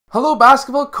Hello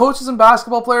basketball coaches and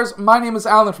basketball players, my name is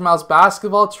Alan from ATO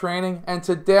Basketball Training, and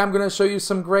today I'm going to show you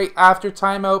some great after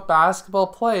timeout basketball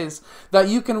plays that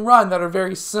you can run that are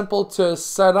very simple to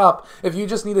set up if you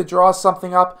just need to draw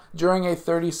something up during a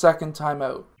 30-second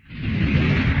timeout.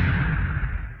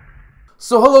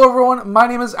 So hello everyone, my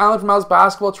name is Alan from ATO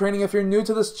Basketball Training. If you're new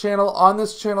to this channel, on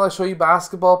this channel I show you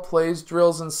basketball plays,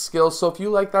 drills, and skills. So if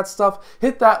you like that stuff,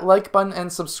 hit that like button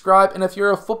and subscribe. And if you're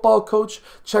a football coach,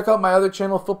 check out my other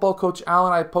channel, Football Coach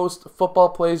Alan. I post football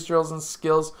plays, drills, and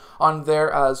skills on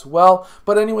there as well.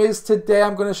 But anyways, today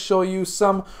I'm going to show you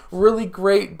some really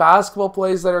great basketball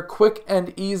plays that are quick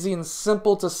and easy and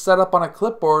simple to set up on a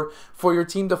clipboard for your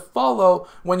team to follow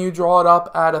when you draw it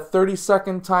up at a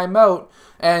 30-second timeout.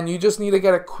 And you just need to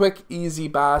get a quick, easy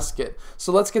basket.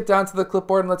 So let's get down to the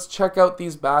clipboard and let's check out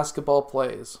these basketball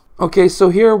plays. Okay, so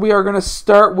here we are going to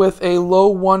start with a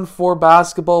low 1-4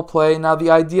 basketball play. Now the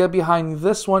idea behind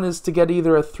this one is to get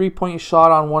either a three-point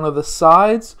shot on one of the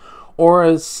sides or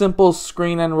a simple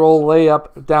screen and roll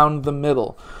layup down the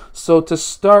middle. So to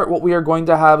start, what we are going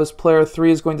to have is player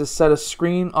 3 is going to set a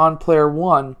screen on player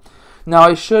 1. Now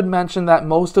I should mention that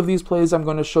most of these plays I'm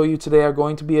going to show you today are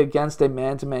going to be against a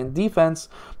man-to-man defense,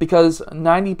 because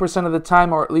 90% of the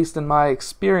time, or at least in my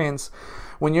experience,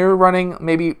 when you're running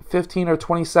maybe 15 or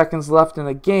 20 seconds left in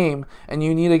a game and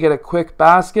you need to get a quick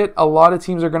basket, a lot of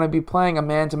teams are going to be playing a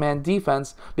man-to-man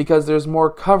defense because there's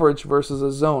more coverage versus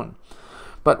a zone.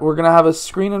 But we're going to have a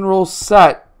screen and roll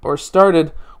set or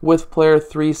started with player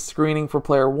 3 screening for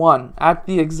player 1. At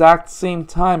the exact same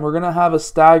time, we're going to have a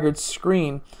staggered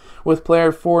screen with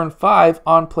player 4 and 5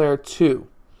 on player 2.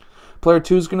 Player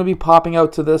 2 is going to be popping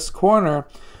out to this corner,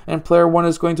 and player 1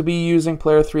 is going to be using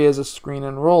player 3 as a screen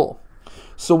and roll.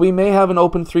 So we may have an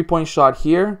open three-point shot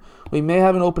here, we may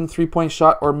have an open three-point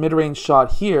shot or mid-range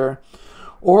shot here,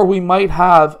 or we might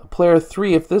have player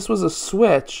 3, if this was a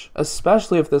switch,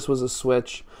 especially if this was a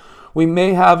switch, we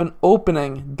may have an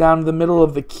opening down the middle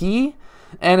of the key,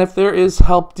 and if there is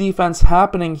help defense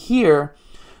happening here,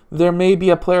 there may be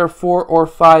a player 4 or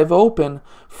 5 open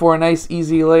for a nice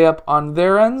easy layup on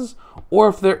their ends. Or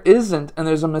if there isn't and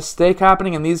there's a mistake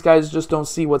happening and these guys just don't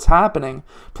see what's happening,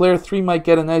 player 3 might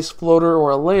get a nice floater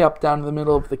or a layup down the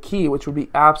middle of the key, which would be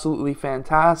absolutely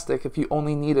fantastic if you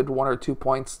only needed 1 or 2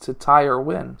 points to tie or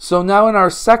win. So now in our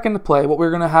second play, what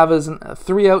we're going to have is a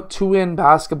 3-out, 2-in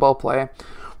basketball play.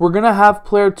 We're going to have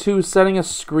player 2 setting a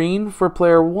screen for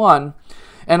player 1.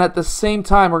 And at the same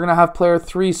time, we're going to have player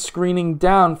 3 screening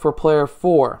down for player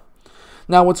 4.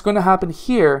 Now what's going to happen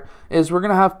here is we're going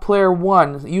to have player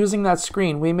 1 using that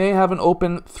screen. We may have an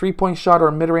open three-point shot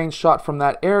or mid-range shot from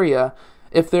that area.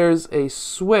 If there's a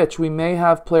switch, we may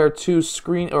have player 2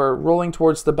 screen or rolling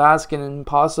towards the basket and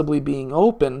possibly being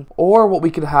open. Or what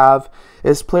we could have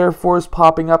is player 4 is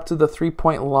popping up to the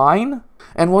three-point line.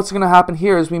 And what's going to happen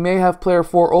here is we may have player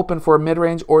 4 open for a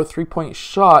mid-range or three-point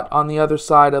shot on the other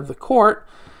side of the court.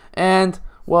 And,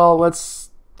 well, let's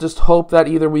just hope that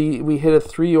either we hit a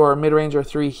 3 or a mid-range or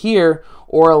 3 here,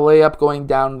 or a layup going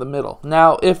down the middle.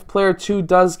 Now, if player 2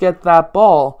 does get that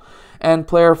ball, and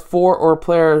player 4 or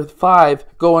player 5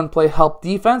 go and play help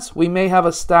defense, we may have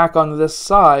a stack on this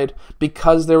side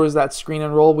because there was that screen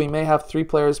and roll. We may have 3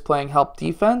 players playing help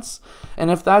defense. And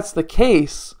if that's the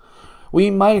case, we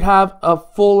might have a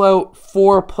full-out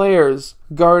 4 players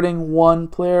guarding 1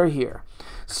 player here.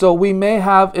 So we may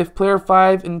have, if player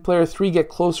 5 and player 3 get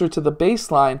closer to the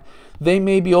baseline, they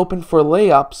may be open for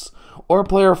layups, or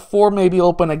player 4 may be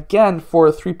open again for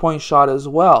a three-point shot as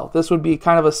well. This would be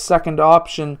kind of a second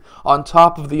option on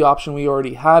top of the option we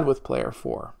already had with player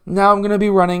 4. Now I'm going to be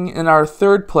running in our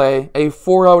third play a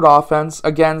 4-out offense.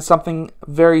 Again, something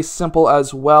very simple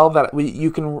as well that you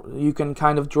can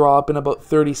kind of draw up in about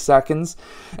 30 seconds.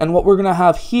 And what we're going to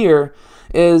have here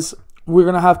is we're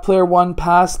going to have player 1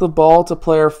 pass the ball to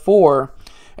player 4,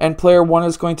 and player 1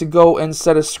 is going to go and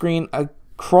set a screen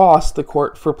across the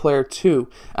court for player 2.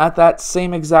 At that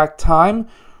same exact time,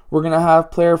 we're going to have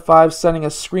player 5 setting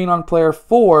a screen on player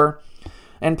 4,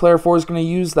 and player 4 is going to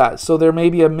use that. So there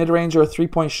may be a mid-range or a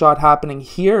three-point shot happening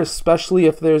here, especially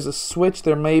if there's a switch.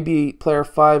 There may be player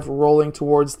 5 rolling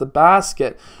towards the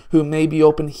basket, who may be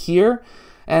open here,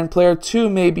 and player 2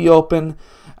 may be open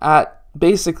at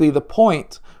basically the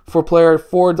point for player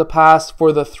 4 to pass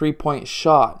for the three-point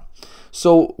shot.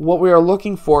 So what we are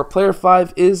looking for, player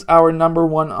 5 is our number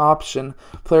 1 option,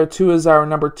 player 2 is our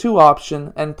number 2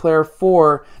 option, and player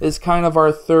 4 is kind of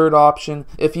our third option.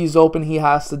 If he's open, he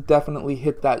has to definitely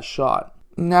hit that shot.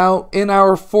 Now, in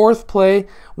our fourth play,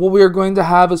 what we are going to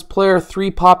have is player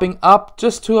 3 popping up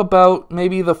just to about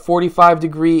maybe the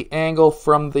 45-degree angle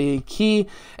from the key,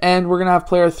 and we're going to have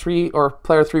player 3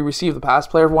 receive the pass,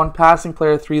 player 1 passing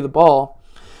player 3 the ball,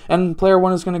 and player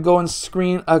 1 is going to go and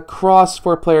screen across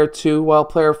for player 2, while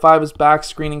player 5 is back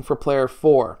screening for player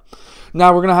 4.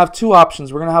 Now, we're going to have two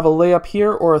options. We're going to have a layup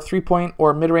here or a three-point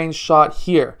or mid-range shot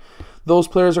here. Those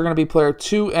players are going to be player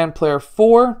 2 and player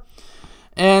 4.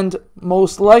 And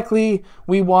most likely,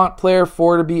 we want player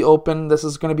 4 to be open. This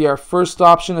is going to be our first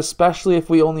option, especially if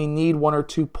we only need 1 or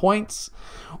 2 points.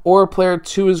 Or player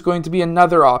 2 is going to be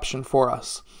another option for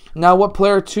us. Now, what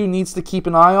player 2 needs to keep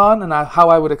an eye on, and how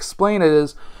I would explain it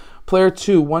is, player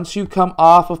 2, once you come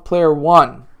off of player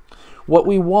 1, what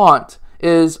we want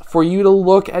is for you to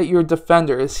look at your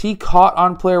defender. Is he caught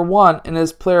on player 1, and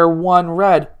is player 1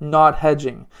 red not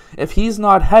hedging? If he's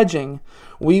not hedging,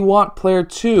 we want player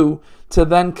 2 to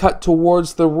then cut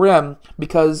towards the rim,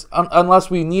 because unless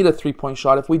we need a three-point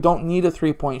shot, if we don't need a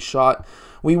three-point shot,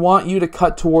 we want you to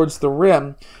cut towards the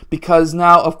rim, because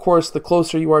now, of course, the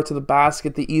closer you are to the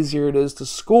basket, the easier it is to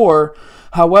score.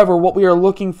 However, what we are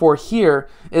looking for here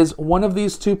is one of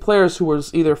these two players who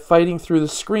is either fighting through the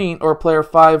screen, or player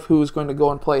 5 who is going to go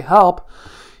and play help.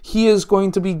 He is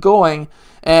going to be going,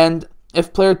 and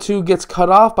if player 2 gets cut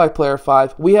off by player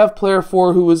 5, we have player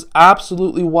 4 who is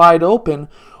absolutely wide open.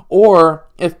 Or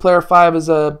if player 5 is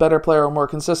a better player or more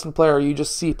consistent player, you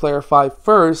just see player 5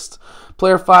 first,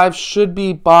 player 5 should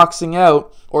be boxing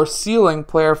out or sealing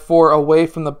player 4 away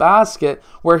from the basket,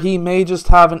 where he may just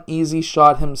have an easy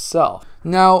shot himself.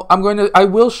 Now, I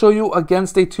will show you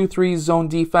against a 2-3 zone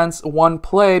defense one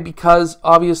play, because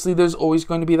obviously there's always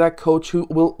going to be that coach who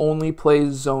will only play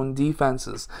zone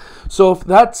defenses. So if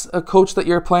that's a coach that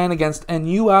you're playing against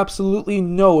and you absolutely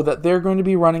know that they're going to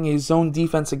be running a zone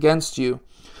defense against you,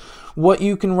 what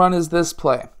you can run is this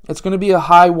play. It's going to be a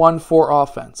high 1-4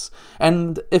 offense.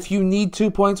 And if you need 2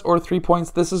 points or 3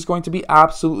 points, this is going to be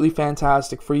absolutely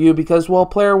fantastic for you, because, well,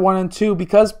 player 1 and 2,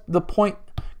 because the point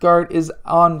guard is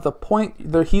on the point,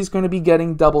 he's going to be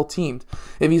getting double teamed.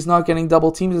 If he's not getting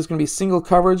double teamed, it's going to be single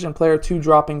coverage and player 2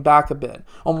 dropping back a bit,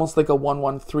 almost like a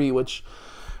 1-1-3, which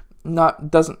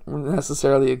doesn't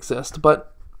necessarily exist, but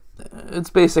it's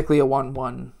basically a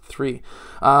 1-1-3.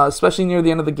 Especially near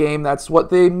the end of the game, that's what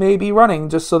they may be running,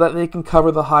 just so that they can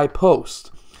cover the high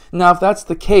post. Now, if that's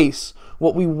the case,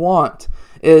 what we want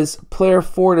is player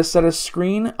 4 to set a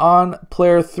screen on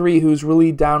player 3, who's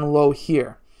really down low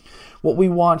here. What we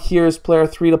want here is player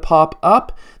 3 to pop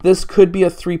up. This could be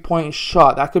a 3-point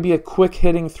shot. That could be a quick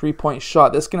hitting 3-point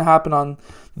shot. This can happen on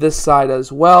this side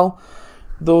as well.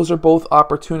 Those are both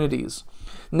opportunities.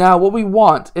 Now, what we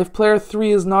want, if player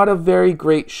 3 is not a very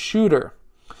great shooter,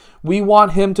 we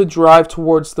want him to drive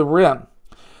towards the rim.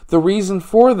 The reason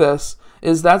for this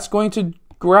is that's going to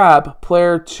grab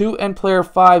player 2 and player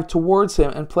 5 towards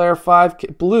him, and player 5,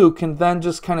 blue, can then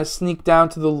just kind of sneak down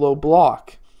to the low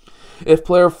block. If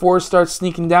player 4 starts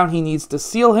sneaking down, he needs to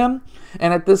seal him,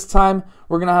 and at this time,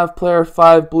 we're going to have player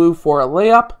 5, blue, for a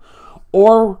layup.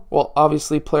 Or, well,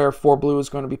 obviously player 4 blue is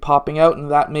going to be popping out,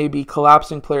 and that may be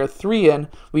collapsing player 3 in.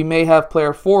 We may have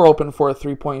player 4 open for a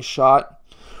 3-point shot,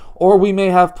 or we may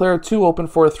have player 2 open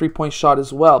for a 3-point shot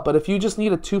as well. But if you just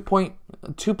need a 2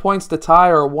 points to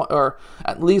tie, or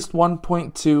at least 1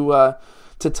 point to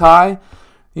tie,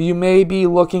 you may be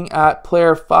looking at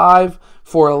player 5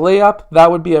 for a layup.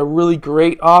 That would be a really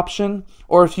great option.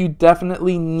 Or if you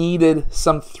definitely needed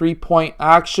some 3-point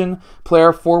action,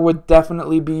 player 4 would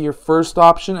definitely be your first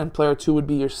option, and player 2 would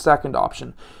be your second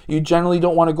option. You generally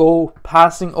don't want to go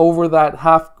passing over that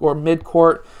half or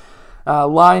mid-court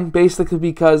line, basically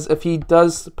because if he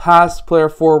does pass, player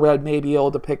 4 red may be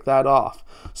able to pick that off.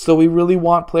 So we really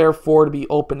want player 4 to be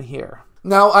open here.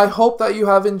 Now, I hope that you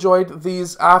have enjoyed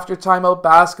these after timeout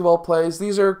basketball plays.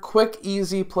 These are quick,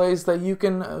 easy plays that you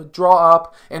can draw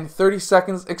up in 30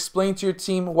 seconds, explain to your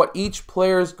team what each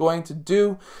player is going to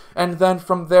do, and then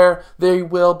from there, they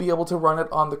will be able to run it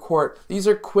on the court. These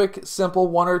are quick, simple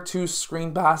 1 or 2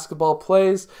 screen basketball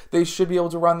plays. They should be able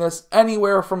to run this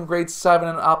anywhere from grade 7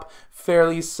 and up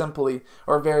fairly simply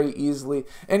or very easily.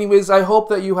 Anyways, I hope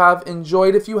that you have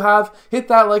enjoyed. If you have, hit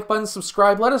that like button,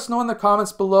 subscribe. Let us know in the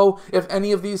comments below if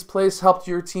any of these plays helped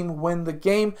your team win the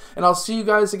game, and I'll see you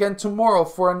guys again tomorrow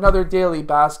for another daily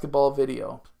basketball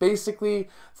video. Basically,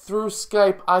 through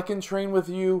Skype, I can train with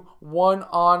you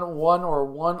one-on-one or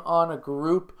one-on a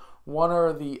group, one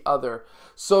or the other.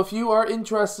 So if you are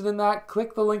interested in that,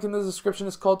 click the link in the description.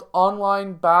 It's called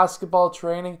Online Basketball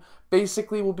Training.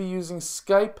 Basically, we'll be using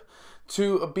Skype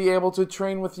to be able to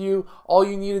train with you. All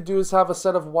you need to do is have a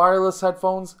set of wireless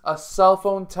headphones, a cell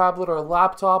phone, tablet, or a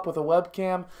laptop with a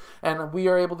webcam, and we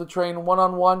are able to train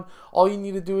one-on-one. All you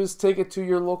need to do is take it to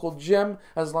your local gym,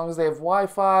 as long as they have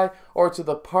Wi-Fi, or to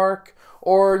the park,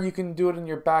 or you can do it in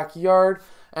your backyard,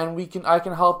 and I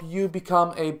can help you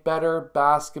become a better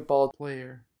basketball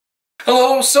player.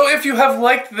 Hello, so if you have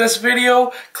liked this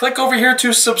video, click over here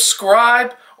to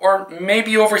subscribe, or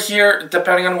maybe over here,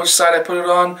 depending on which side I put it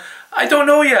on. I don't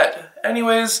know yet.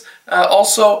 Anyways,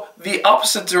 also, the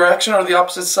opposite direction, or the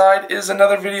opposite side, is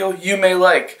another video you may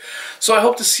like. So I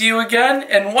hope to see you again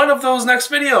in one of those next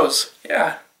videos.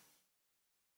 Yeah.